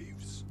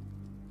slaves.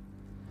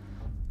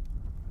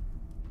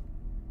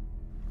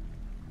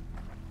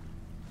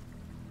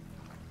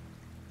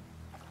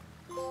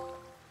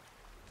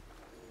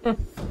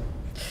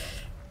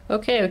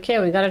 Okay, okay,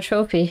 we got a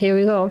trophy. Here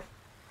we go.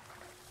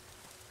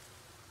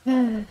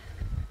 Am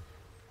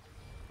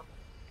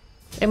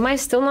I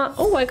still not...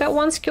 Oh, I got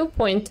 1 skill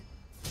point.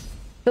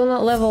 Still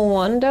not level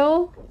 1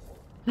 though?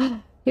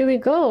 Here we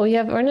go. You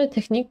have earned a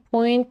technique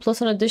point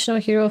plus an additional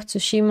hero of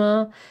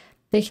Tsushima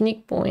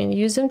technique point.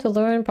 Use them to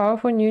learn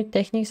powerful new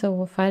techniques that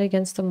will fight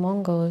against the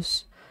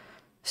Mongols.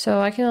 So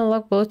I can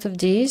unlock both of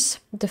these.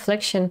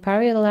 Deflection.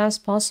 Parry at the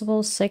last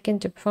possible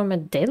second to perform a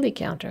daily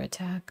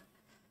counterattack.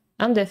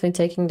 I'm definitely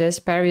taking this.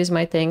 Parry is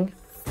my thing.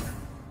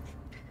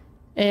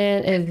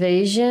 And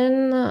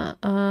evasion.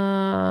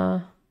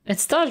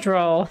 It's dodge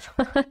roll.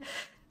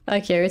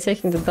 Okay, we're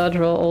taking the dodge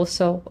roll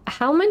also.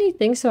 How many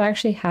things do I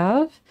actually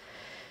have?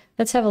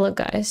 Let's have a look,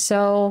 guys.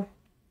 So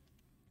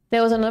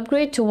there was an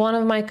upgrade to one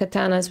of my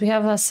katanas. We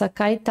have a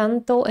Sakai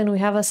Tanto and we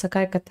have a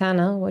Sakai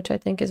Katana, which I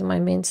think is my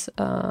main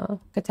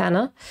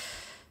katana.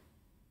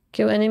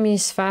 Kill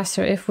enemies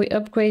faster. If we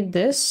upgrade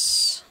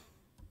this,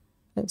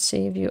 let's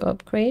see, view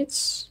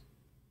upgrades.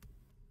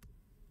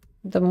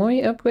 The more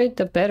you upgrade,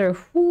 the better.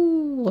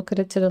 Whoo, look at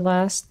it to the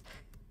last.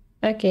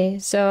 Okay,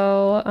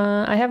 so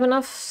I have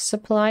enough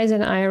supplies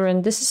and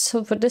iron. This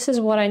is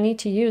what I need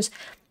to use,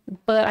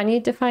 but I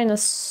need to find a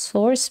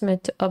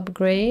swordsmith to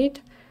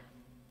upgrade.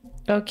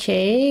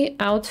 Okay,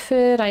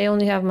 outfit. I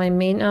only have my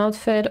main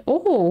outfit.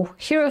 Oh,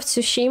 Hero of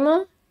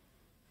Tsushima.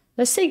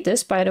 Let's take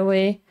this, by the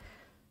way.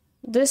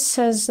 This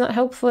has not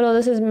helpful though.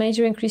 This is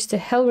major increase to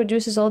health,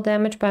 reduces all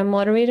damage by a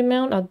moderate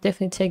amount. I'll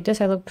definitely take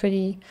this. I look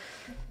pretty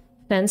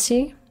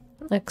fancy.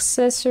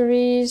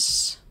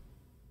 Accessories.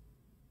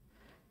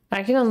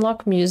 I can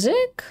unlock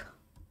music.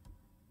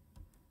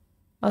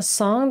 A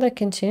song that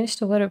can change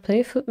to whether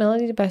play flute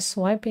melody by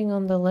swiping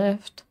on the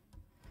left.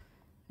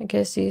 I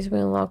guess these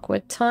will unlock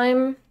with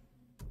time.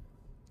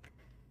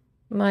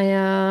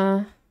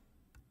 My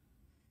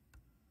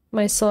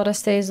soda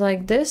stays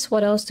like this.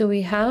 What else do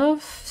we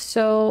have?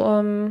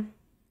 So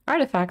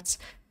artifacts.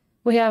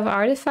 We have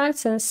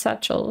artifacts and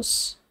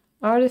satchels.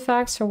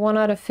 Artifacts are 1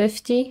 out of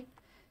 50.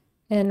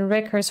 And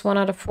records 1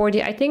 out of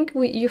 40. I think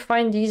you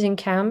find these in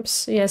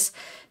camps. Yes.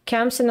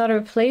 Camps in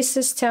other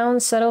places.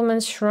 Towns,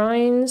 settlements,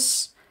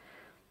 shrines.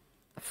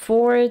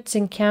 Forts,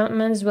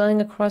 encampments,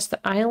 dwelling across the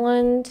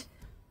island.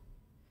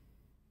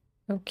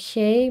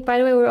 Okay. By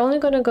the way, we're only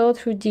going to go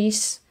through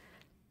these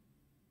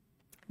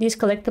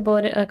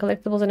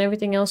collectibles and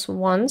everything else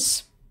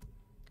once.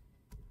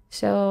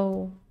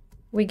 So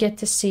we get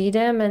to see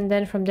them, and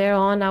then from there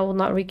on I will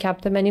not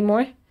recap them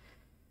anymore.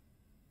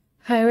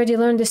 I already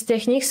learned this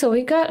technique, so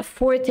we got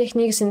 4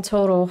 techniques in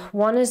total.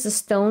 One is the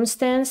stone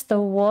stance,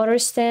 the water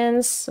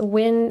stance,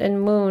 wind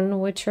and moon,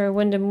 which are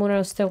wind and moon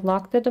are still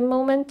locked at the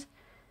moment.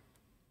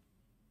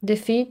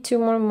 Defeat 2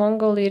 more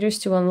Mongol leaders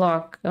to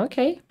unlock.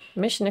 Okay,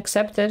 mission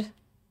accepted.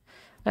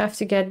 I have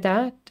to get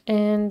that.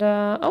 And,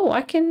 oh,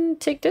 I can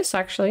take this,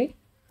 actually.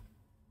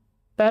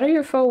 Batter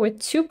your foe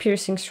with 2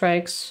 piercing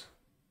strikes.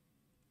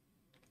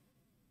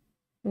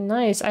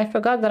 Nice. I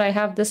forgot that I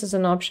have this as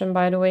an option,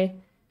 by the way.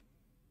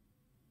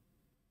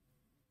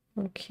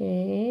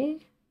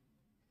 Okay.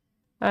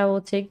 I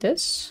will take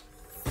this.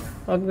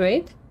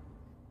 Upgrade.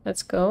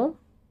 Let's go.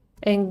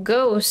 And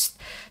Ghost.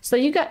 So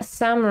you got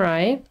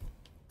Samurai.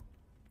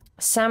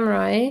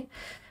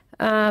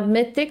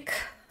 Mythic.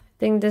 I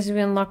think this we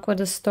unlock with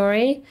the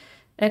story.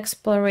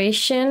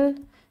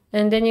 Exploration,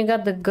 and then you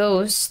got the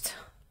Ghost,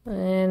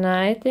 and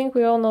I think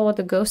we all know what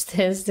the Ghost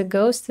is. The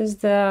Ghost is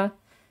the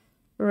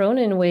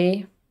Ronin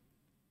way.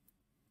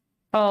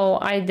 Oh,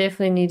 I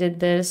definitely needed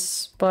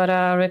this, but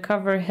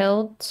recover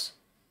health.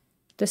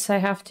 This I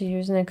have to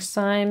use next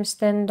time.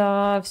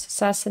 Standoffs,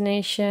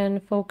 assassination,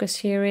 focus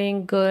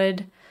hearing,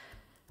 good.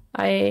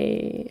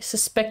 I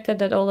suspected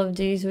that all of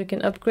these we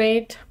can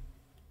upgrade.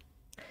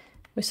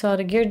 We saw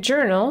the gear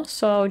journal.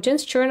 So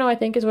Jin's journal, I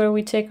think, is where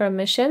we take our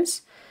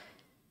missions.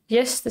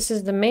 Yes, this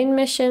is the main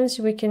missions.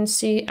 We can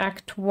see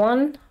Act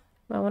 1.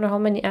 I wonder how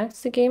many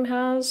acts the game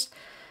has.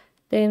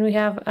 Then we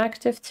have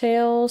active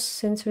tales.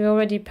 Since we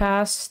already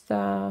passed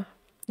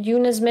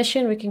Yuna's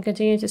mission, we can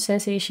continue to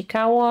Sensei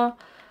Ishikawa.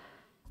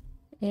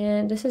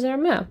 And this is our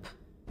map.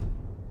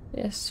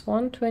 Yes,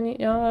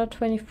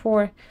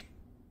 24.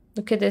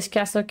 Look at this,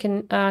 Castle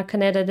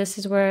Kaneda. This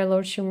is where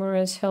Lord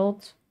Shimura is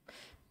held.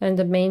 And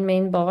the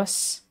main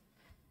boss.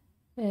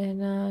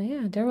 And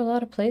yeah, there were a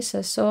lot of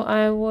places. So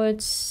I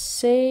would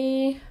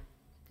say, I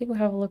think we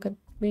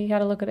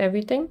had a look at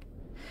everything.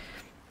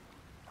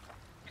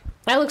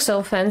 I look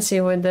so fancy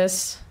with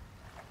this.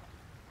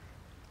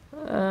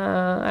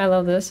 I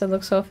love this. It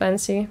looks so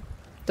fancy.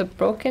 The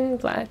broken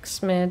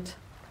blacksmith.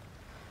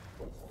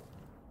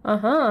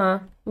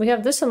 We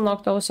have this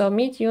unlocked also.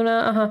 Meet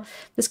Yuna.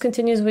 This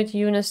continues with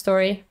Yuna's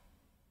story.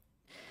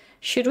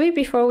 Should we,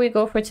 before we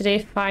go for today,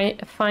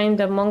 find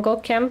the Mongol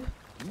camp?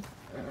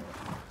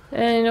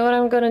 And you know what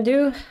I'm gonna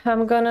do?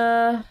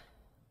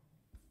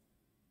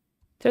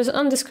 There's an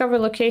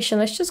undiscovered location.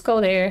 Let's just go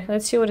there.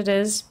 Let's see what it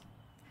is.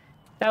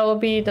 That will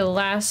be the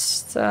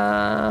last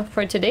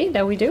for today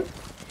that we do.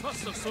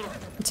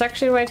 It's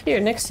actually right here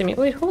next to me.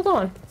 Wait, hold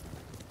on.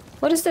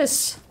 What is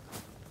this?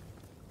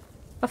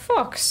 A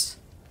fox.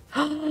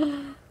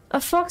 A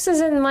fox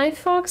is in my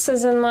fox,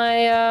 is in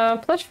my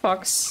plush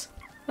fox.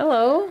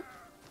 Hello.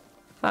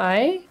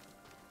 Hi.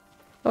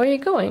 Where are you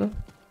going?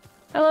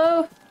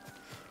 Hello.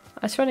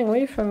 It's running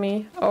away from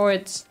me. Or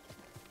it's...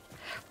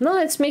 No,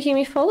 it's making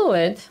me follow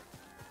it.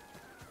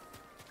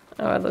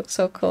 Oh, it looks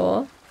so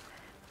cool.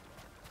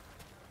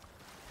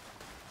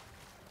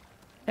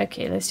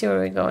 Okay, let's see where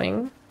we're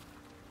going.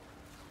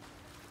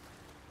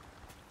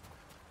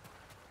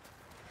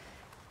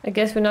 I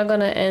guess we're not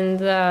gonna end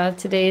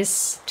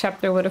today's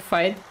chapter with a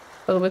fight,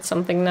 but with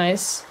something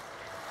nice.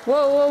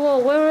 Whoa,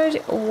 where are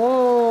you?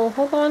 Whoa,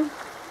 hold on.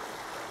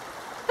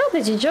 How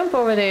did you jump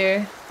over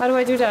there? How do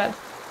I do that?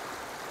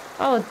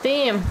 Oh,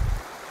 damn.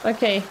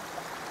 Okay.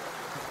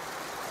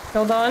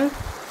 Hold on.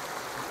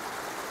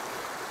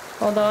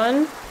 Hold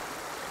on.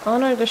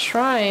 Honor the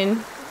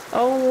shrine.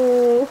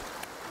 Oh.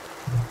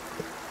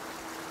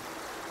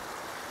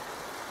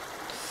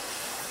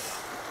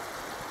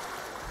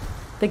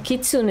 The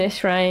Kitsune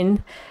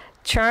Shrine.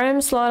 Charm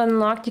slot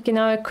unlocked. You can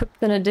now equip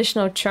an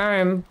additional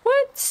charm.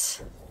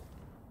 What?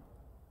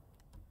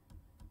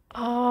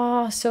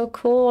 Oh, so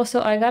cool.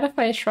 So I gotta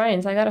find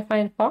shrines. I gotta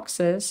find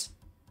foxes.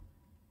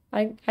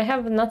 I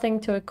have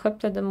nothing to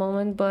equip at the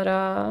moment, but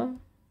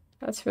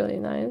that's really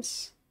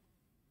nice.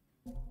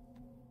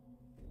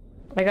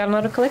 I got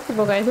another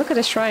collectible, guys. Look at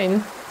the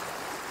shrine.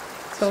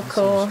 So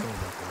cool.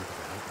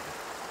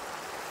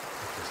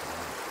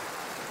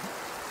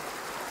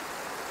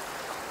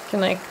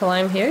 Can I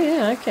climb here?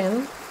 Yeah, I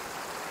can.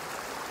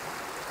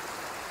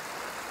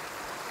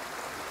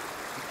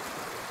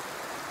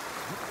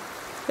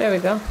 There we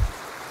go.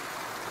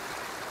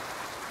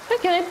 How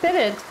can I pet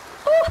it?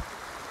 Oh!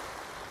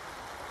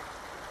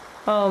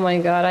 Oh my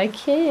god, I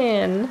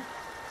can.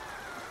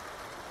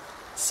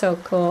 So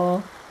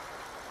cool.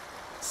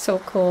 So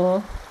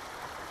cool.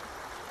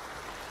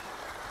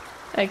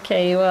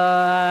 Okay,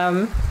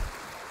 well,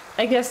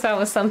 I guess that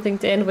was something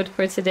to end with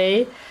for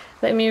today.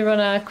 Let me run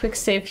a quick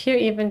save here,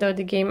 even though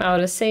the game out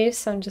of save,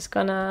 so I'm just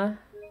gonna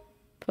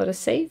put a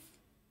save.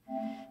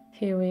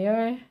 Here we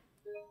are.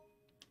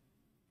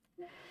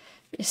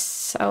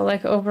 Yes, I'll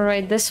like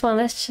override this one.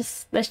 Let's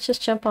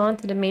just jump on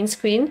to the main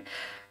screen.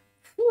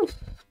 Whew,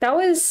 that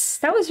was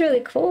really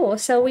cool.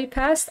 So we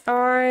passed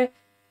our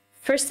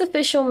first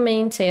official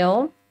main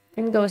tale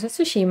in Ghost of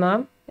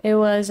Tsushima. It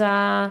was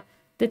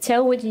the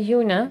tale with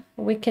Yuna.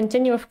 We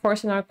continue, of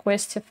course, in our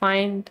quest to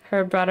find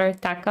her brother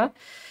Taka,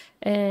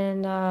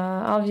 and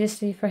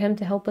obviously for him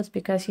to help us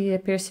because he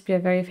appears to be a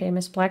very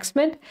famous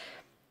blacksmith.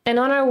 And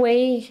on our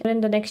way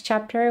in the next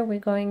chapter, we're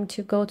going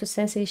to go to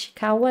Sensei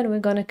Ishikawa and we're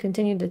going to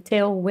continue the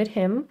tale with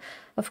him.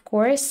 Of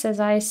course, as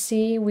I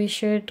see, we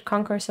should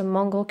conquer some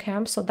Mongol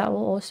camps, so that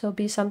will also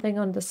be something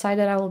on the side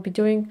that I will be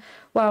doing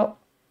while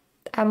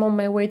I'm on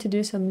my way to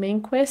do some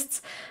main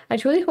quests. I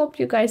truly hope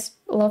you guys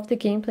love the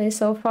gameplay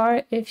so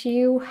far. If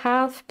you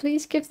have,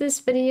 please give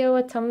this video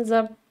a thumbs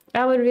up.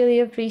 I would really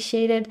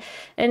appreciate it,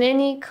 and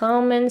any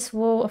comments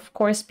will of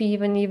course be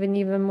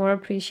even more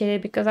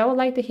appreciated, because I would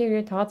like to hear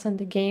your thoughts on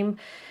the game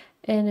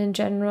and in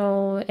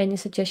general any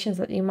suggestions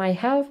that you might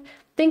have.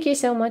 Thank you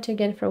so much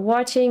again for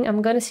watching.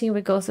 I'm gonna see you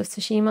with Ghost of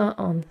Tsushima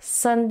on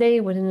Sunday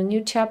within a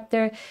new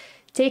chapter.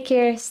 Take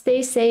care,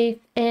 stay safe,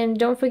 and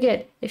don't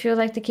forget, if you would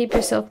like to keep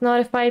yourself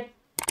notified,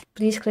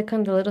 please click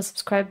on the little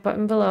subscribe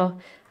button below.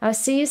 I'll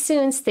see you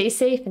soon. Stay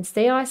safe and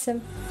stay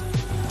awesome.